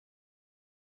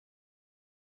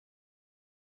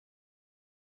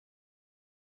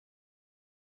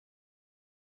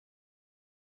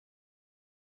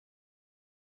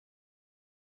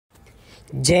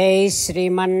Jai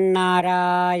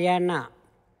Sriman-Narayana.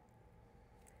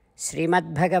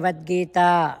 Srimad Bhagavad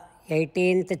Gita,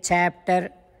 18th chapter,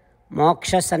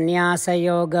 Moksha Sannyasa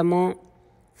Yogamu,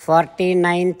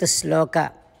 49th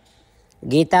Sloka.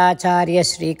 Gitacharya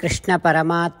Sri Krishna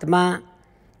Paramatma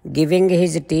giving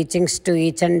his teachings to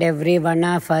each and every one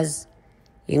of us,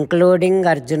 including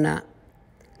Arjuna.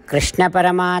 Krishna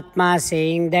Paramatma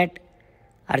saying that,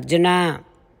 Arjuna,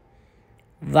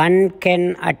 one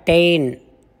can attain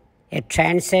a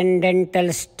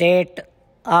transcendental state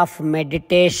of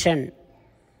meditation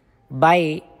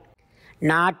by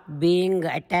not being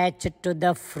attached to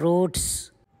the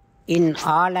fruits in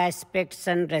all aspects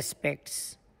and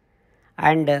respects,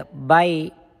 and by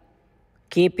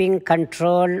keeping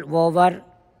control over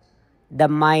the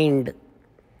mind,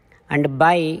 and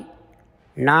by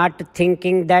not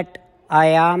thinking that I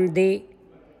am the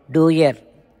doer,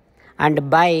 and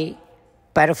by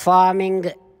performing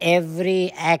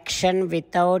every action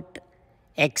without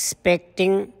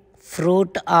expecting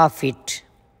fruit of it.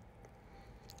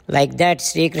 Like that,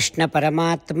 Sri Krishna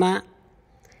Paramatma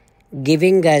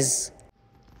giving us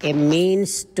a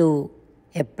means to,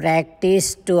 a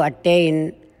practice to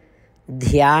attain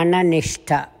dhyana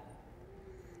nishtha.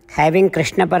 Having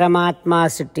Krishna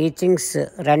Paramatma's teachings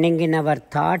running in our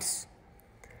thoughts,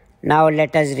 now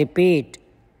let us repeat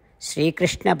Sri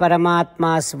Krishna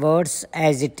Paramatma's words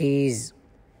as it is.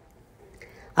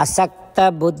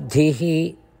 Asakta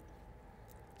buddhihi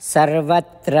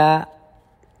sarvatra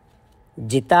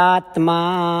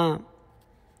jitatma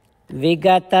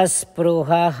vigata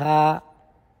spruhaha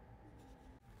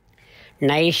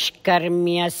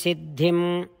naishkarmya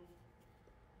siddhim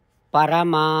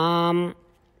paramam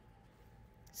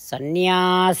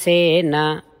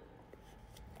sannyasena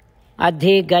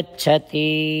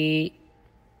adhigacchati.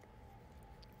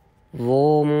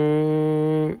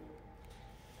 Om.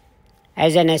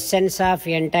 As an essence of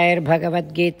entire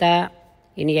Bhagavad Gita,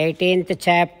 in 18th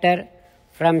chapter,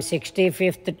 from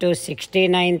 65th to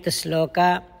 69th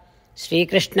sloka, Sri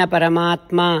Krishna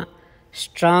Paramatma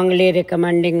strongly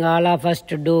recommending all of us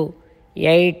to do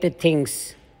 8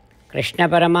 things. Krishna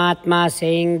Paramatma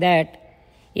saying that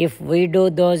if we do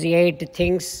those 8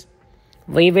 things,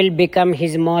 we will become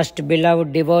his most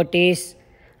beloved devotees,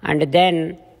 and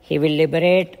then he will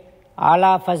liberate all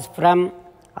of us from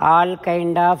all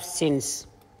kind of sins.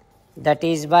 That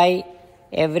is why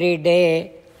every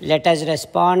day let us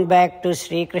respond back to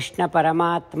Sri Krishna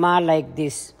Paramatma like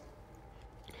this.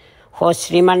 O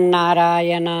Sriman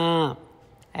Narayana,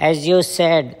 as you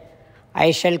said,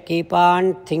 I shall keep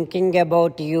on thinking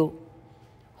about you.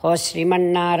 O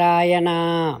Sriman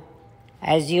Narayana,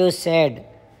 as you said,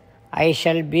 I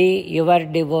shall be your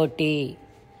devotee.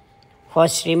 O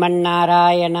Sriman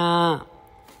Narayana,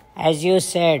 as you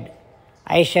said,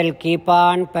 I shall keep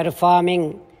on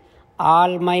performing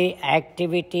all my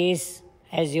activities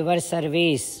as your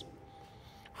service.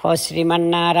 O Sriman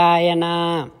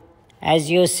Narayana,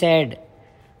 as you said,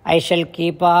 I shall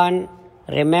keep on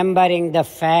remembering the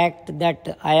fact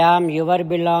that I am your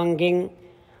belonging,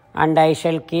 and I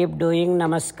shall keep doing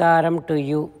namaskaram to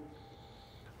you.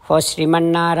 O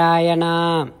Sriman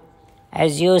Narayana,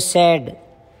 as you said,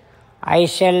 I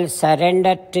shall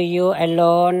surrender to you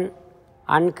alone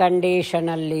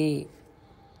unconditionally.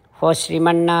 O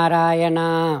Sriman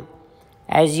Narayana,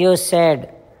 as you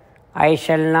said, I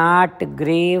shall not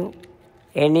grieve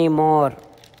anymore.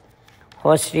 O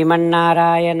Sriman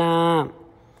Narayana,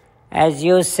 as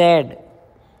you said,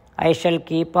 I shall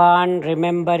keep on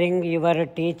remembering your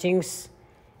teachings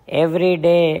every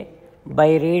day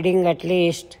by reading at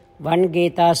least one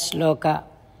Gita sloka.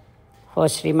 O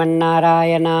Sriman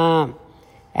Narayana,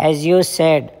 as you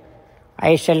said,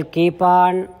 I shall keep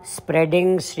on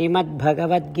spreading Srimad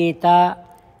Bhagavad Gita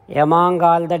among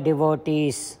all the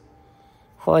devotees.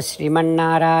 O Sriman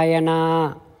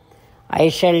Narayana, I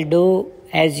shall do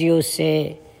as you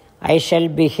say. I shall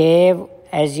behave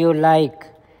as you like.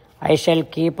 I shall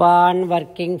keep on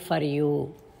working for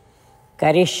you.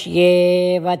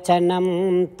 Karishye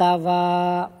vachanam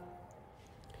tava.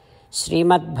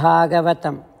 Srimad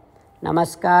Bhagavatam.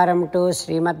 Namaskaram to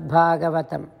Srimad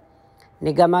Bhagavatam.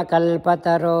 Nigama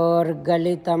kalpataror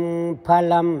galitam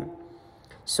phalam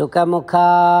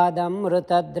sukamukhadam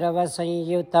rutadrava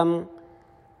sanyutam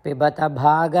pibata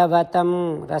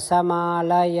bhagavatam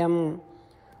rasamalayam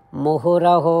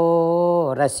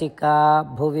muhuraho rasika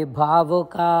bhuvi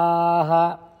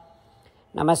bhavukaha.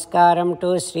 Namaskaram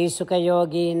to Sri Sukha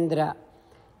Yogindra.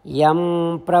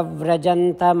 Yam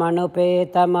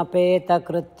pravrajantamanupeta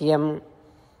krutyam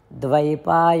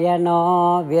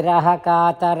Dvaipayano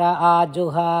virahakatara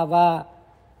ajuhava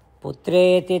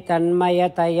पुत्रेति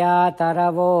तन्मयतया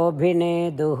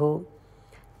तरवोऽभिनेदुः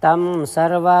तं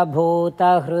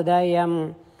सर्वभूतहृदयं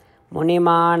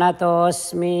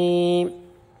मुनिमानतोऽस्मि.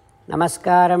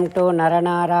 नमस्कारं to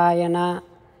Narnarayan,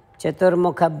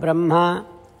 चतुर्मुख ब्रह्मा,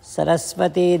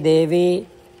 सरस्वती देवी,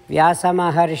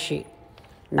 व्यासमहर्षि.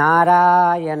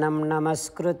 नारायणं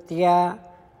नमस्कृत्य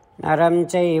नरं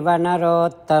चैव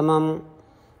नरोत्तमं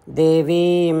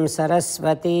देवीं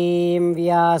सरस्वतीं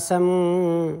व्यासं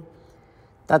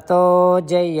ततो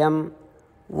जयम्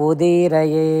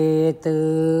उदीरयेत्.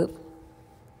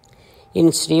 In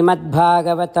Srimad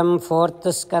Bhagavatam 4th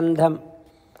Skandham,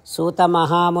 Suta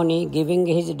Mahamuni giving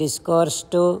his discourse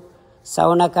to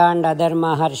Saunaka and other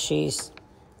Maharshis,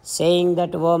 saying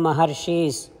that, O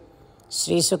Maharshis,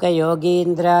 Sri Sukha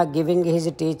Yogindra giving his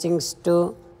teachings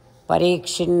to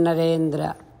Parikshin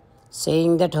Narendra,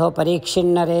 saying that, O Parikshin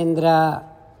Narendra,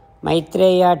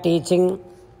 Maitreya teaching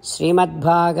Srimad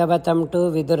Bhagavatam to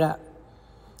Vidura,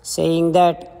 saying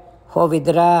that, O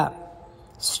Vidura,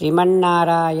 Sriman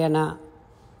Narayana,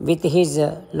 with his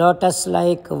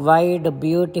lotus-like wide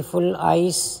beautiful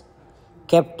eyes,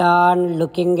 kept on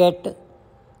looking at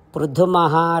Pridhu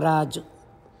Maharaju.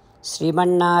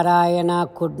 Sriman Narayana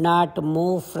could not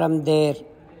move from there.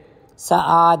 Sa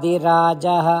Adi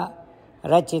Rajaha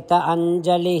Rachita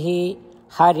Anjalihi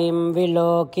Harim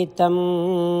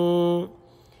Vilokitam.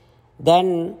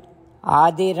 Then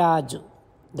Adi Raju,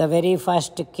 the very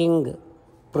first king,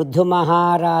 Pridhu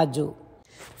Maharaju,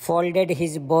 folded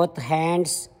his both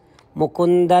hands,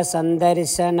 Mukunda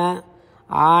Sandarisana,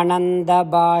 Ananda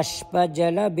Bashpa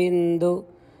Jalabindu,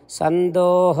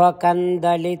 Sandoha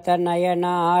Kandalita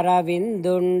Nayanara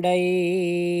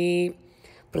Vindundai.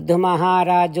 Pridhu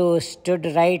Maharaju stood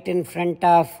right in front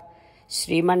of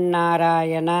Sriman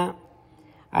Narayana,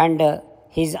 and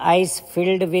his eyes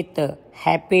filled with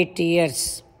happy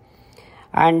tears,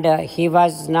 and he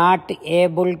was not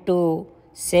able to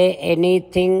say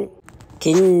anything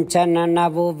kinchana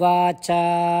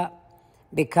navuvacha,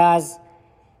 because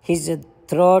his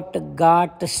throat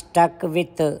got stuck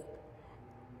with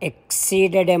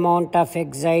exceeded amount of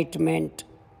excitement.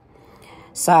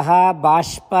 Saha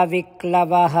bashpa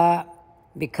viklavaha,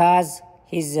 because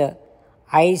his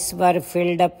eyes were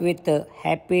filled up with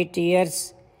happy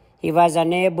tears, he was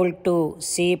unable to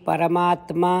see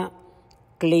Paramatma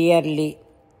clearly.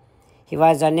 He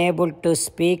was unable to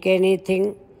speak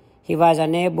anything. He was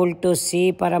unable to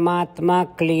see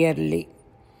Paramatma clearly.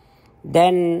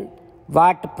 Then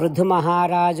what Pridhu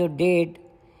Maharaju did,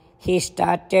 he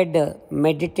started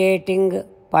meditating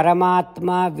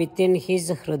Paramatma within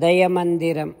his Hridaya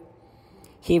Mandiram.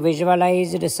 He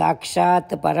visualized Sakshat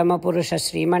Paramapurusha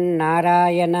Sriman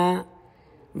Narayana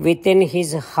within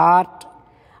his heart,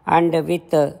 and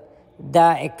with the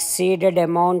exceeded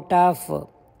amount of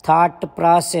thought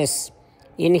process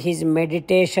in his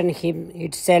meditation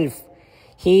itself,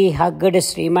 he hugged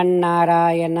Sriman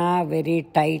Narayana very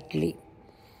tightly,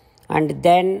 and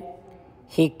then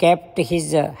he kept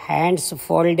his hands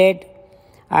folded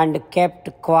and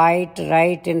kept quiet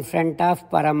right in front of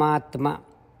Paramatma.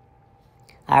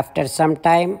 After some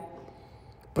time,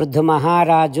 Pridhu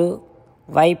Maharaju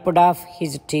wiped off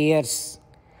his tears.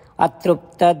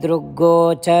 Atrupta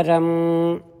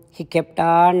Druggocharam, he kept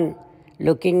on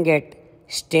looking at,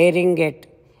 staring at,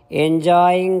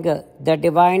 enjoying the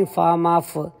divine form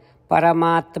of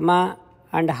Paramatma,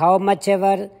 and how much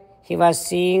ever he was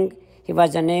seeing, he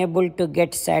was unable to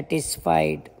get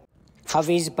satisfied. How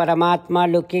is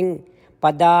Paramatma looking?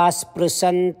 Padas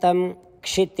prusantam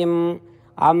kshitim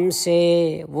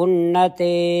amse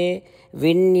vunnate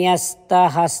vinyasta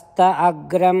hasta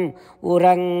agram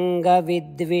uranga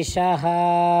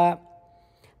vidvishaha.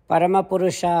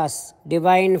 Paramapurusha's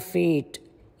divine feet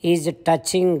is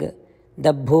touching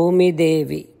the Bhumi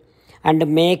Devi and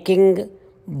making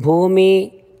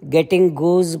Bhumi getting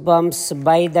goosebumps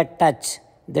by the touch,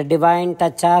 the divine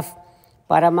touch of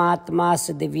Paramatma's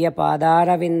Divya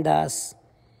Padaravindas.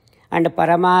 And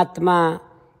Paramatma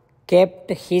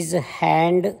kept his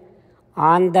hand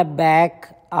on the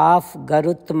back of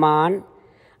Garutman,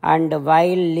 and while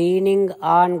leaning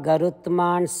on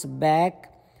Garutman's back,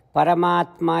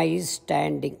 Paramatma is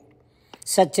standing.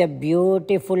 Such a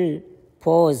beautiful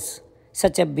pose,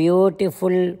 such a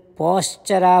beautiful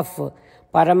posture of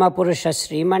Paramapurusha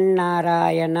Sriman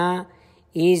Narayana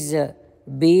is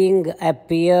being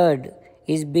appeared,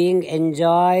 is being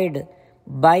enjoyed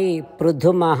by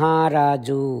Pridhu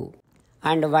Maharaju.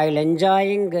 And while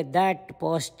enjoying that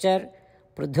posture,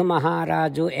 Pridhu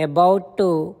Maharaju about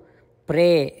to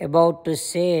pray, about to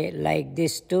say like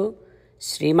this to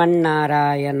Sriman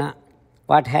Narayana.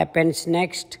 What happens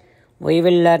next? We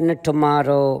will learn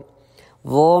tomorrow.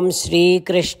 ఓం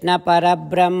శ్రీకృష్ణ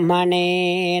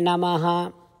పరబ్రహ్మణే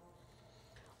నమః.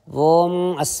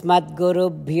 ఓం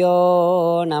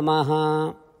అస్మద్గురుభ్యో నమః.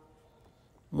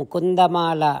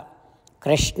 Mukundamala.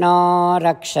 కృష్ణో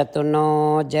రక్షతు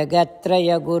no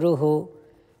జగత్రయగురుః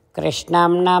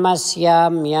కృష్ణం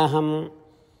నమస్యామ్యహం.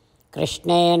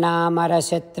 కృష్ణే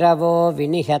నామరశత్రవో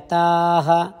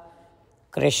వినిహతాః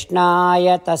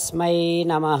కృష్ణాయ తస్మై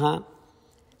నమః.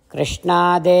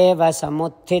 కృష్ణాదేవ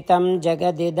సముత్థితం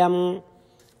జగదిదం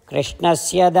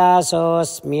కృష్ణస్య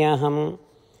దాసోऽస్మ్యహం.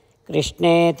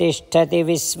 కృష్ణే తిష్టతి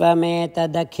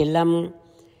విశ్వమేతదఖిలం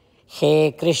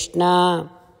హే కృష్ణ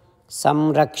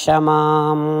సంరక్ష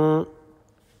మాం.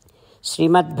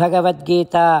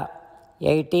 Srimad Bhagavad Gita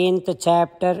 18th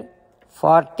chapter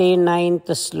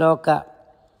 49th శ్లోక.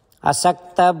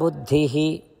 అసక్త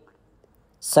బుద్ధి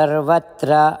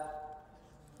సర్వత్ర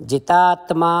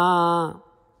జితాత్మా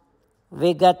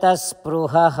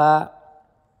విగతస్పృహః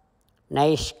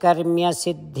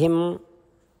నైష్కర్మ్యసిద్ధిం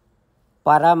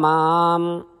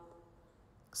పరమాం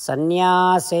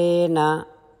సన్యాసేన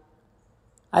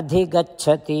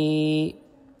అధిగచ్చతి.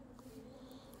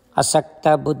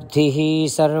 అసక్తబుద్ధి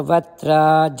సర్వత్ర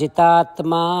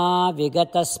జితాత్మా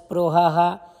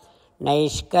విగతస్పృహః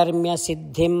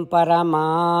నైష్కర్మ్యసిద్ధిం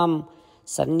పరమాం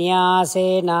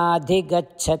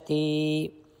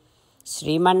సన్యాసేనాధిగచ్చతి.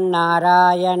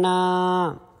 శ్రీమన్నారాయణ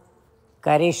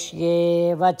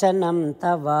కరిష్యే వచనం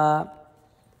తవ.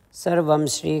 సర్వం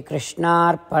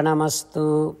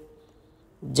శ్రీకృష్ణార్పణమస్తు.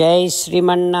 జై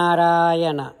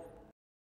శ్రీమన్నారాయణ.